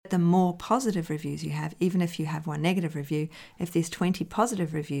the more positive reviews you have, even if you have one negative review, if there's 20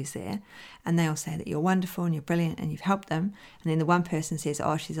 positive reviews there and they all say that you're wonderful and you're brilliant and you've helped them, and then the one person says,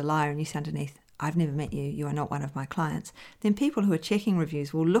 oh, she's a liar, and you say underneath, I've never met you, you are not one of my clients, then people who are checking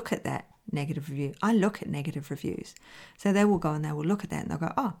reviews will look at that negative review. I look at negative reviews. So they will go and they will look at that and they'll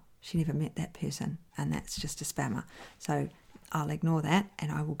go, oh, she never met that person and that's just a spammer. So I'll ignore that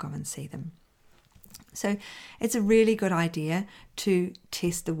and I will go and see them. So it's a really good idea to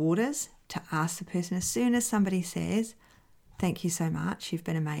test the waters, to ask the person as soon as somebody says, thank you so much, you've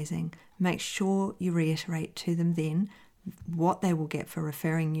been amazing. Make sure you reiterate to them then what they will get for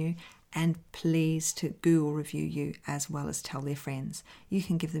referring you, and please to Google review you as well as tell their friends. You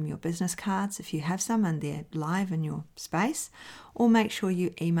can give them your business cards if you have some and they're live in your space, or make sure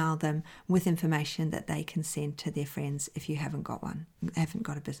you email them with information that they can send to their friends if you haven't got one, haven't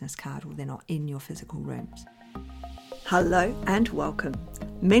got a business card, or they're not in your physical rooms. Hello and welcome.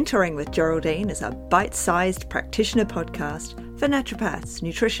 Mentoring with Geraldine is a bite-sized practitioner podcast for naturopaths,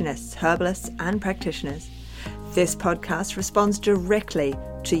 nutritionists, herbalists and practitioners. This podcast responds directly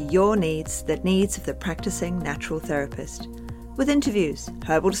to your needs, the needs of the practicing natural therapist. With interviews,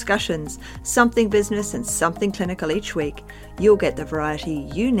 herbal discussions, something business and something clinical each week, you'll get the variety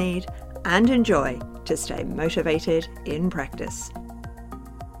you need and enjoy to stay motivated in practice.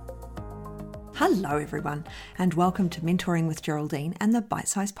 Hello everyone, and welcome to Mentoring with Geraldine and the Bite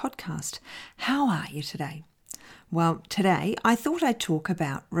Size Podcast. How are you today? Well, today I thought I'd talk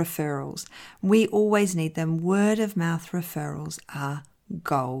about referrals. We always need them. Word of mouth referrals are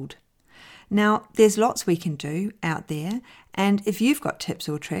gold. Now, there's lots we can do out there, and if you've got tips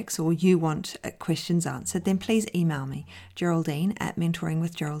or tricks or you want questions answered, then please email me,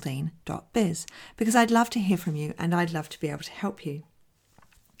 geraldine@mentoringwithgeraldine.biz, because I'd love to hear from you and I'd love to be able to help you.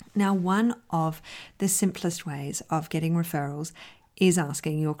 Now, one of the simplest ways of getting referrals is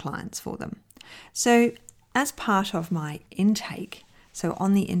asking your clients for them. So as part of my intake, so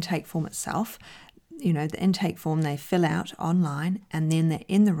on the intake form itself, the intake form they fill out online and then they're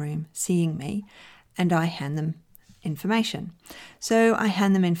in the room seeing me and I hand them information. So I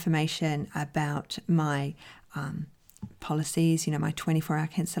hand them information about my policies, my 24-hour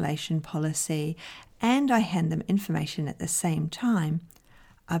cancellation policy, and I hand them information at the same time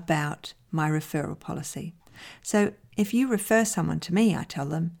about my referral policy. So if you refer someone to me, I tell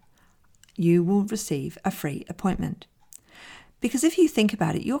them, you will receive a free appointment. Because if you think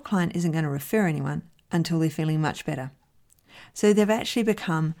about it, your client isn't going to refer anyone until they're feeling much better. So they've actually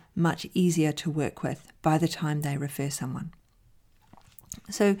become much easier to work with by the time they refer someone.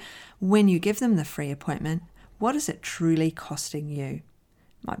 So when you give them the free appointment, what is it truly costing you? It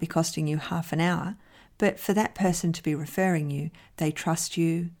might be costing you half an hour, but for that person to be referring you, they trust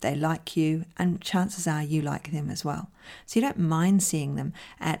you, they like you, and chances are you like them as well. So you don't mind seeing them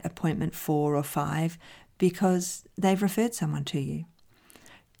at appointment 4 or 5 because they've referred someone to you.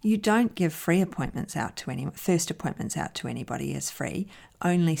 You don't give free appointments out to anyone, first appointments out to anybody as free,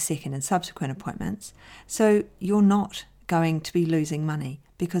 only second and subsequent appointments. So you're not going to be losing money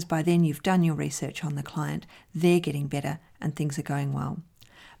because by then you've done your research on the client, they're getting better and things are going well.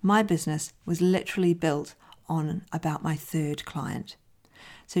 My business was literally built on about my third client.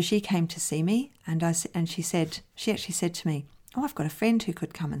 So she came to see me and she actually said to me, oh, I've got a friend who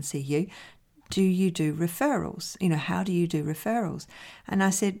could come and see you. Do you do referrals? How do you do referrals? And I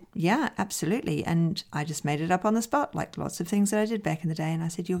said, yeah, absolutely. And I just made it up on the spot, like lots of things that I did back in the day. And I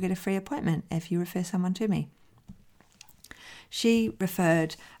said, you'll get a free appointment if you refer someone to me. She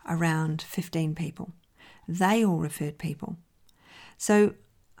referred around 15 people. They all referred people. So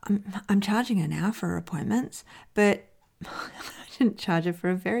I'm charging her now for her appointments, but I didn't charge her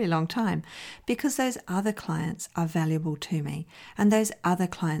for a very long time because those other clients are valuable to me and those other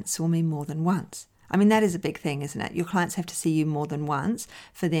clients saw me more than once. I mean, that is a big thing, isn't it? Your clients have to see you more than once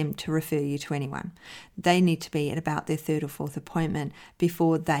for them to refer you to anyone. They need to be at about their 3rd or 4th appointment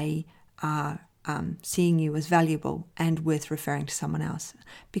before they are seeing you as valuable and worth referring to someone else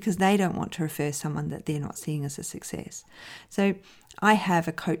because they don't want to refer someone that they're not seeing as a success. So I have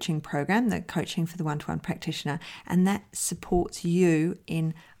a coaching program, the Coaching for the One-to-One Practitioner, and that supports you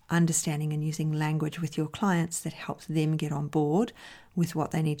in understanding and using language with your clients that helps them get on board with what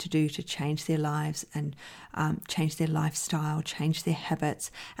they need to do to change their lives and change their lifestyle, change their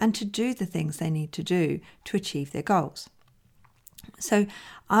habits, and to do the things they need to do to achieve their goals. So,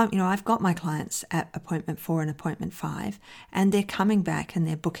 I've got my clients at appointment 4 and appointment 5, and they're coming back and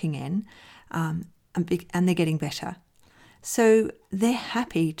they're booking in, and they're getting better. So they're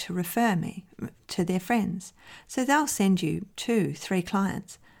happy to refer me to their friends. So they'll send you 2, 3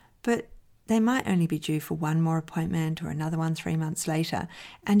 clients, but they might only be due for one more appointment or another one 3 months later.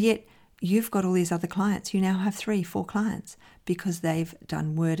 And yet you've got all these other clients. You now have 3, 4 clients because they've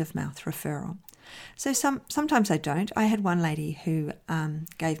done word of mouth referral. So sometimes I don't. I had one lady who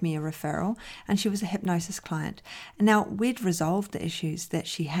gave me a referral, and she was a hypnosis client. And now we'd resolved the issues that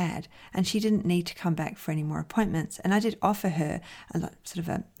she had, and she didn't need to come back for any more appointments. And I did offer her sort of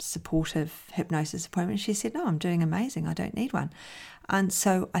a supportive hypnosis appointment. She said, "No, I'm doing amazing. I don't need one." And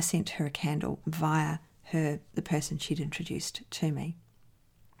so I sent her a candle via the person she'd introduced to me.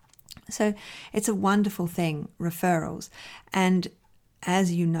 So it's a wonderful thing, referrals. And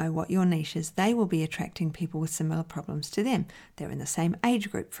as you know what your niche is, they will be attracting people with similar problems to them. They're in the same age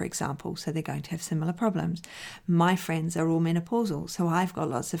group, for example, so they're going to have similar problems. My friends are all menopausal, so I've got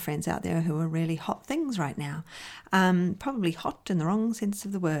lots of friends out there who are really hot things right now. Probably hot in the wrong sense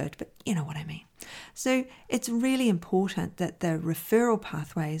of the word, but you know what I mean. So it's really important that the referral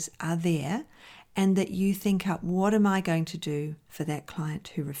pathways are there, and that you think up, what am I going to do for that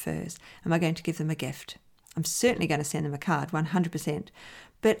client who refers? Am I going to give them a gift? I'm certainly going to send them a card, 100%,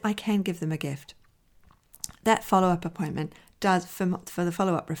 but I can give them a gift. That follow-up appointment does, for the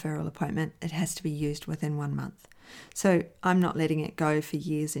follow-up referral appointment, it has to be used within 1 month. So I'm not letting it go for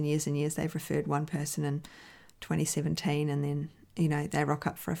years and years and years. They've referred one person in 2017 and then, they rock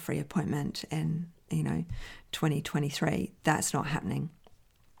up for a free appointment in, 2023. That's not happening.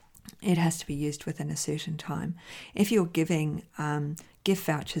 It has to be used within a certain time. If you're giving gift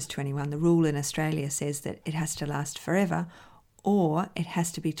vouchers to anyone, the rule in Australia says that it has to last forever, or it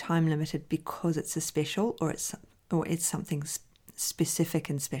has to be time limited because it's a special, or it's something specific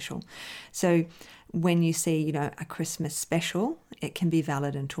and special. So when you see, a Christmas special, it can be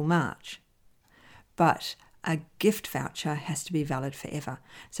valid until March, but a gift voucher has to be valid forever.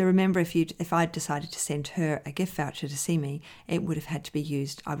 So remember, if I decided to send her a gift voucher to see me, it would have had to be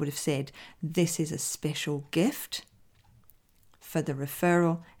used. I would have said, this is a special gift for the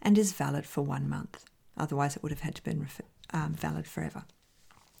referral and is valid for 1 month. Otherwise, it would have had to been valid forever.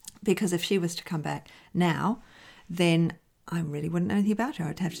 Because if she was to come back now, then I really wouldn't know anything about her.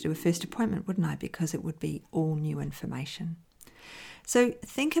 I'd have to do a first appointment, wouldn't I? Because it would be all new information. So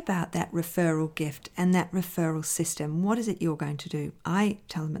think about that referral gift and that referral system. What is it you're going to do? I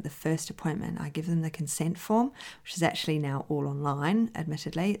tell them at the first appointment, I give them the consent form, which is actually now all online,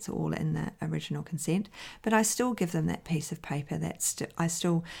 admittedly. It's all in the original consent. But I still give them that piece of paper. I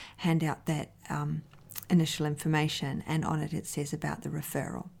still hand out that initial information, and on it says about the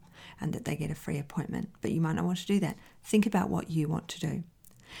referral and that they get a free appointment. But you might not want to do that. Think about what you want to do.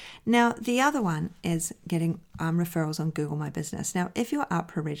 Now, the other one is getting referrals on Google My Business. Now, if you're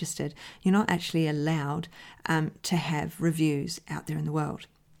APRA registered, you're not actually allowed to have reviews out there in the world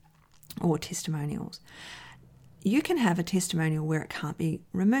or testimonials. You can have a testimonial where it can't be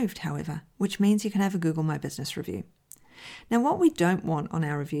removed, however, which means you can have a Google My Business review. Now, what we don't want on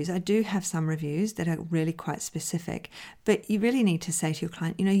our reviews, I do have some reviews that are really quite specific, but you really need to say to your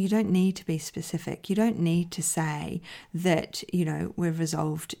client, you don't need to be specific. You don't need to say that, we've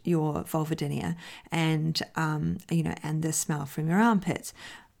resolved your vulvodynia and, and the smell from your armpits.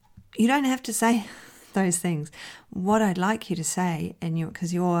 You don't have to say those things. What I'd like you to say,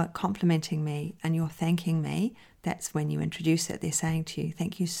 because you're complimenting me and you're thanking me, that's when you introduce it. They're saying to you,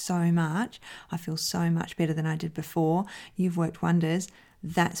 thank you so much. I feel so much better than I did before. You've worked wonders.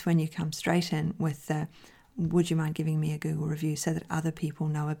 That's when you come straight in with the, would you mind giving me a Google review so that other people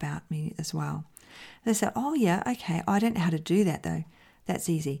know about me as well? They say, oh yeah, okay. I don't know how to do that though. That's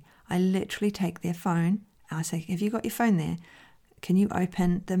easy. I literally take their phone. I say, have you got your phone there? Can you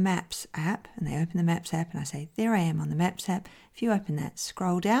open the Maps app? And they open the Maps app and I say, there I am on the Maps app. If you open that,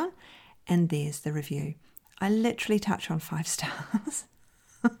 scroll down and there's the review. I literally touch on 5 stars.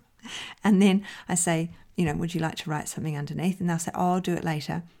 And then I say, would you like to write something underneath? And they'll say, oh, I'll do it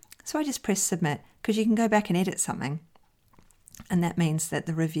later. So I just press submit, because you can go back and edit something. And that means that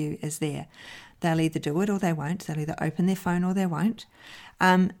the review is there. They'll either do it or they won't. They'll either open their phone or they won't.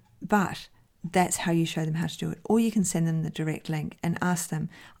 But that's how you show them how to do it. Or you can send them the direct link and ask them,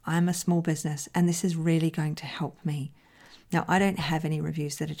 I'm a small business and this is really going to help me. Now, I don't have any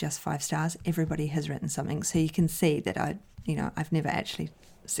reviews that are just 5 stars. Everybody has written something. So you can see that I've never actually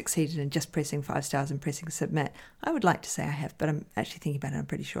succeeded in just pressing 5 stars and pressing submit. I would like to say I have, but I'm actually thinking about it. I'm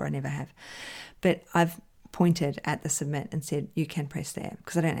pretty sure I never have. But I've pointed at the submit and said, you can press there,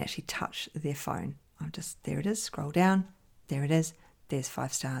 because I don't actually touch their phone. I'm just, there it is, scroll down, there it is, there's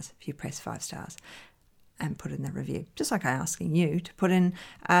 5 stars. If you press 5 stars and put in the review, just like I'm asking you to put in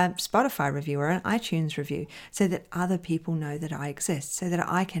a Spotify review or an iTunes review so that other people know that I exist, so that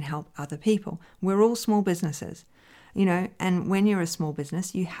I can help other people. We're all small businesses. And when you're a small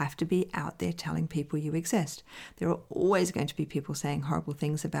business, you have to be out there telling people you exist. There are always going to be people saying horrible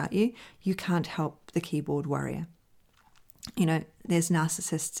things about you. You can't help the keyboard warrior. There's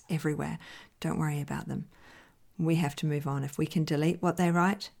narcissists everywhere. Don't worry about them. We have to move on. If we can delete what they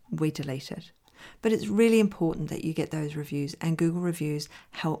write, we delete it. But it's really important that you get those reviews, and Google reviews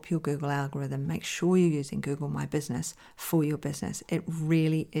help your Google algorithm. Make sure you're using Google My Business for your business. It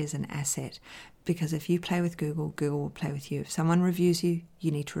really is an asset, because if you play with Google, Google will play with you. If someone reviews you,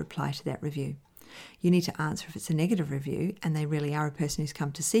 you need to reply to that review. You need to answer if it's a negative review and they really are a person who's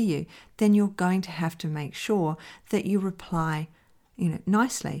come to see you, then you're going to have to make sure that you reply,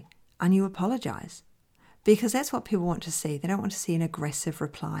 nicely, and you apologize. Because that's what people want to see. They don't want to see an aggressive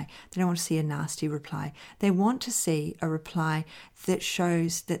reply. They don't want to see a nasty reply. They want to see a reply that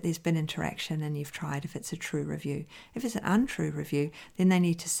shows that there's been interaction and you've tried, if it's a true review. If it's an untrue review, then you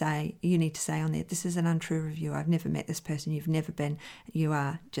need to say on there, this is an untrue review. I've never met this person. You've never been. You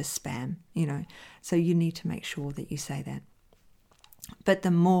are just spam, So you need to make sure that you say that. But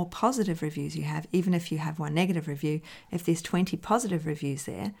the more positive reviews you have, even if you have one negative review, if there's 20 positive reviews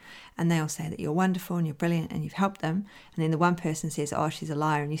there and they all say that you're wonderful and you're brilliant and you've helped them, and then the one person says, oh, she's a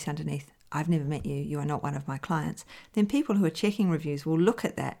liar, and you say underneath, I've never met you, you are not one of my clients, then people who are checking reviews will look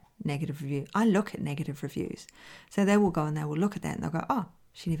at that negative review. I look at negative reviews. So they will go and they will look at that and they'll go, oh,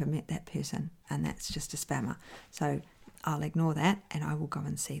 she never met that person and that's just a spammer. So I'll ignore that and I will go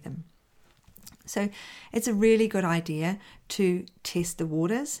and see them. So it's a really good idea to test the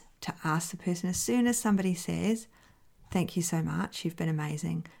waters, to ask the person as soon as somebody says, thank you so much, you've been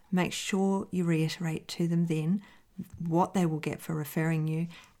amazing. Make sure you reiterate to them then what they will get for referring you,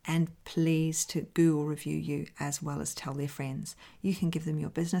 and please to Google review you as well as tell their friends. You can give them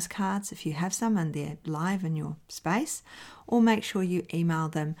your business cards if you have some and they're live in your space, or make sure you email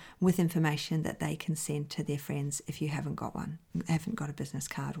them with information that they can send to their friends if you haven't got one, haven't got a business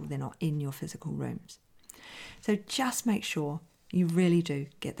card, or they're not in your physical rooms. So just make sure you really do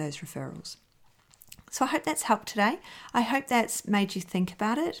get those referrals. So I hope that's helped today. I hope that's made you think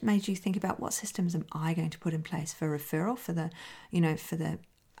about it, made you think about what systems am I going to put in place for referral, for the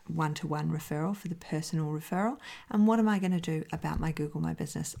one-to-one referral, for the personal referral, and what am I going to do about my Google My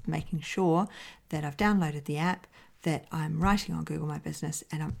Business, making sure that I've downloaded the app, that I'm writing on Google My Business,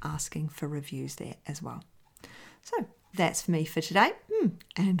 and I'm asking for reviews there as well. So that's for me for today,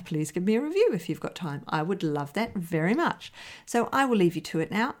 and please give me a review if you've got time. I would love that very much. So I will leave you to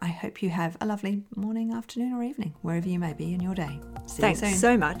it now. I hope you have a lovely morning, afternoon, or evening, wherever you may be in your day. Thanks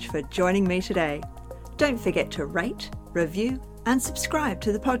so much for joining me today. Don't forget to rate, review, and subscribe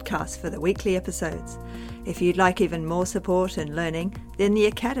to the podcast for the weekly episodes. If you'd like even more support and learning, then the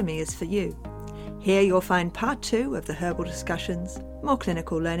Academy is for you. Here you'll find part 2 of the herbal discussions, more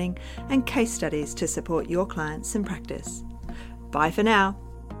clinical learning, and case studies to support your clients in practice. Bye for now.